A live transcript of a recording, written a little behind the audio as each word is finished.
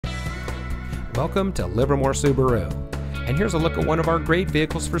Welcome to Livermore Subaru, and here's a look at one of our great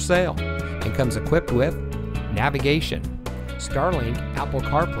vehicles for sale, and comes equipped with navigation, Starlink Apple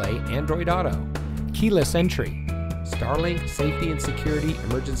CarPlay Android Auto, keyless entry, Starlink Safety and Security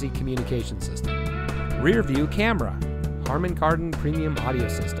Emergency Communication System, rear view camera, Harman Kardon Premium Audio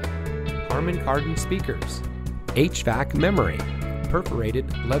System, Harman Kardon speakers, HVAC memory, perforated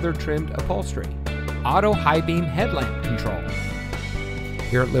leather trimmed upholstery, auto high beam headlamp control.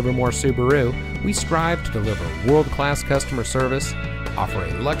 Here at Livermore Subaru, we strive to deliver world-class customer service, offer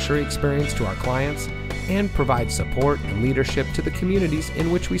a luxury experience to our clients, and provide support and leadership to the communities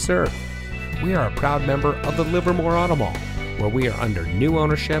in which we serve. We are a proud member of the Livermore Auto Mall, where we are under new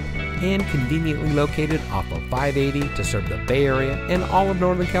ownership and conveniently located off of 580 to serve the Bay Area and all of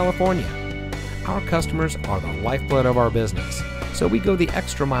Northern California. Our customers are the lifeblood of our business, so we go the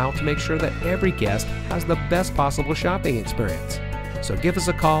extra mile to make sure that every guest has the best possible shopping experience. So give us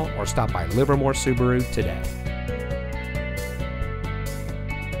a call or stop by Livermore Subaru today.